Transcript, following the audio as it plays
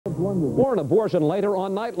More on abortion later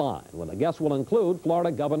on Nightline, when the guests will include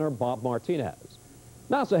Florida Governor Bob Martinez.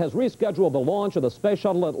 NASA has rescheduled the launch of the Space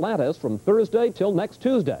Shuttle Atlantis from Thursday till next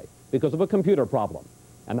Tuesday because of a computer problem.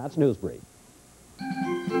 And that's Newsbreak.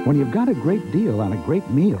 When you've got a great deal on a great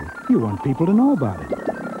meal, you want people to know about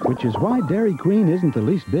it. Which is why Dairy Queen isn't the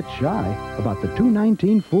least bit shy about the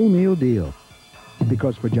 $2.19 full meal deal.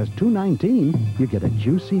 Because for just $2.19, you get a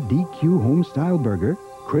juicy DQ home-style burger,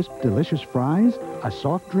 crisp, delicious fries, a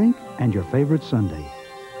soft drink, and your favorite sundae.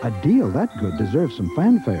 A deal that good deserves some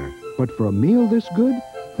fanfare, but for a meal this good,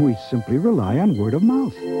 we simply rely on word of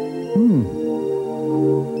mouth.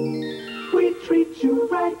 We treat you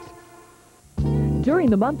right.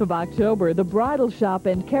 During the month of October, the Bridal Shop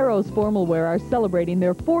and Carrow's Formal Wear are celebrating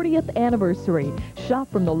their 40th anniversary. Shop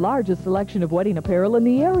from the largest selection of wedding apparel in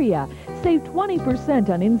the area. Save 20%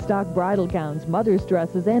 on in-stock bridal gowns, mother's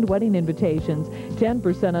dresses, and wedding invitations.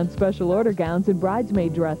 10% on special order gowns and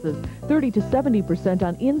bridesmaid dresses. 30 to 70%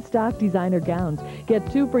 on in-stock designer gowns.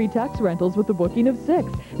 Get 2 free tux rentals with the booking of 6.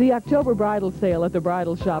 The October Bridal Sale at the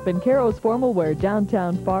Bridal Shop and Carrow's Formal Wear,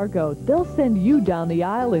 downtown Fargo. They'll send you down the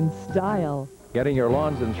aisle in style. Getting your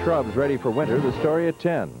lawns and shrubs ready for winter, the story at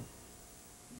 10.